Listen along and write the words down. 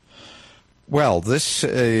Well, this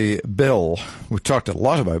bill, we've talked a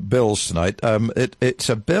lot about bills tonight. It's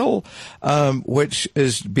a bill which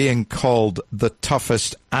is being called the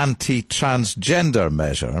toughest anti-transgender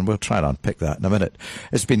measure, and we'll try and unpick that in a minute.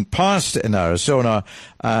 It's been passed in Arizona,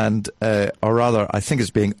 and, or rather, I think it's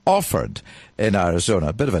being offered in Arizona.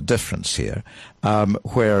 A bit of a difference here,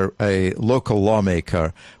 where a local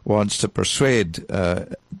lawmaker wants to persuade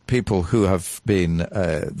people who have been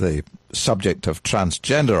the subject of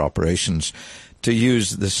transgender operations to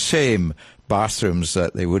use the same bathrooms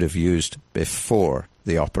that they would have used before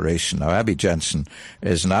the operation. Now, Abby Jensen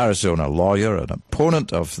is an Arizona lawyer, an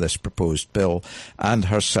opponent of this proposed bill, and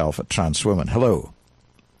herself a trans woman. Hello.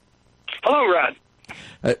 Hello, Rod.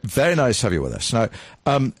 Very nice to have you with us. Now,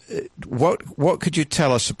 what could you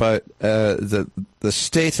tell us about the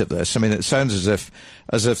state of this? I mean, it sounds as if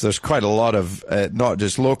there's quite a lot of not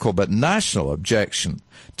just local but national objection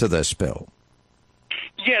to this bill.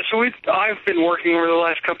 Yeah, so I've been working over the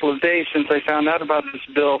last couple of days since I found out about this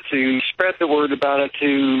bill to spread the word about it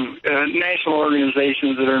to national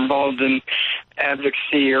organizations that are involved in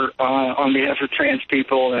advocacy or on behalf of trans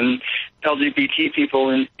people and LGBT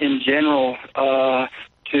people in general,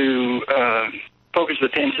 to focus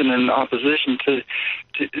attention and opposition to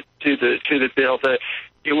the bill.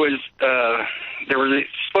 It was there was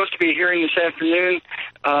supposed to be a hearing this afternoon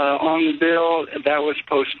on the bill. That was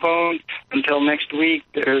postponed until next week.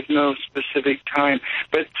 There's no specific time,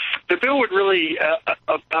 but the bill would really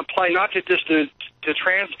apply not just to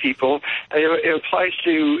trans people. It applies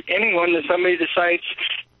to anyone that somebody decides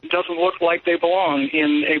doesn't look like they belong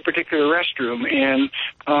in a particular restroom, and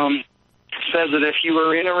says that if you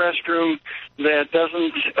are in a restroom that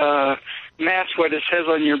doesn't match what it says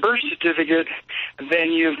on your birth certificate,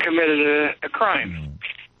 then you've committed a crime.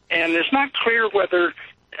 And it's not clear what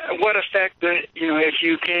effect that,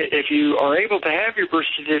 if you are able to have your birth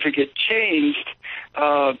certificate changed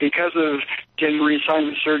because of gender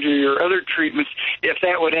reassignment surgery or other treatments, if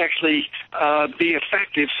that would actually be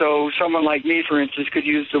effective. So someone like me, for instance, could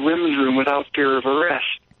use the women's room without fear of arrest.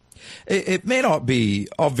 It may not be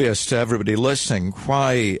obvious to everybody listening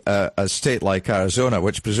why a state like Arizona,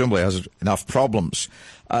 which presumably has enough problems,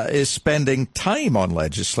 is spending time on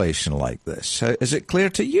legislation like this. Is it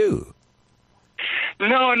clear to you?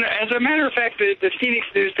 No, and as a matter of fact, the Phoenix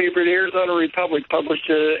newspaper, the Arizona Republic, published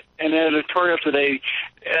an editorial today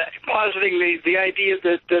positing the idea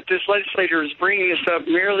that this legislature is bringing this up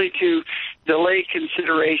merely to delay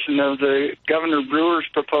consideration of the Governor Brewer's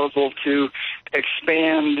proposal to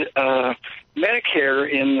expand Medicare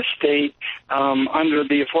in the state under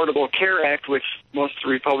the Affordable Care Act, which most of the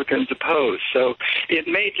Republicans oppose. So it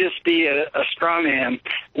may just be a straw man.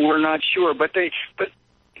 We're not sure, but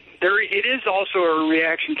it is also a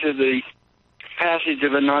reaction to the passage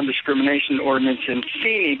of a non-discrimination ordinance in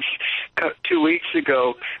Phoenix 2 weeks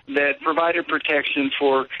ago that provided protection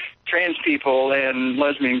for trans people and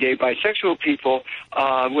lesbian, gay, bisexual people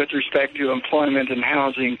with respect to employment and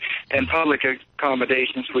housing and public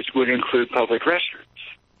accommodations, which would include public restrooms.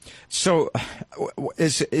 So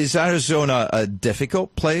is Arizona a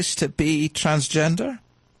difficult place to be transgender?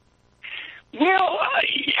 Well,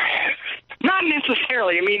 not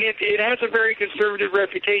necessarily. I mean, it has a very conservative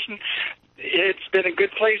reputation. It's been a good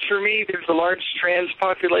place for me. There's a large trans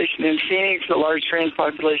population in Phoenix, a large trans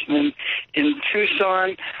population in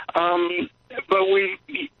Tucson. But we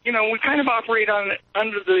kind of operate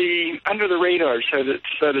under the radar, so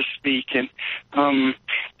to speak, and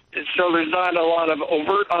so there's not a lot of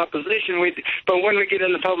overt opposition. But when we get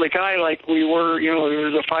in the public eye, like we were, there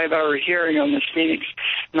was a 5-hour hearing on this Phoenix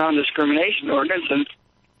non-discrimination ordinance, and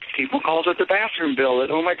people called it the bathroom bill.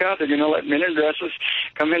 That, oh my God, they're going to let men in dresses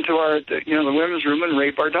come into our, the women's room and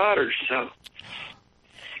rape our daughters. So.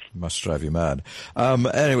 Must drive you mad.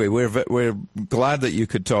 Anyway, we're glad that you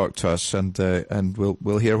could talk to us, and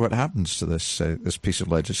we'll hear what happens to this piece of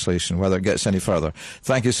legislation, whether it gets any further.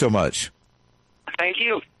 Thank you so much. Thank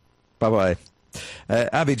you. Bye bye.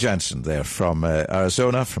 Abby Jensen there from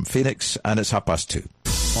Arizona, from Phoenix, and it's 2:30.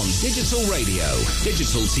 On digital radio,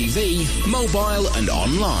 digital TV, mobile and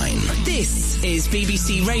online. This is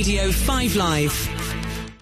BBC Radio 5 Live.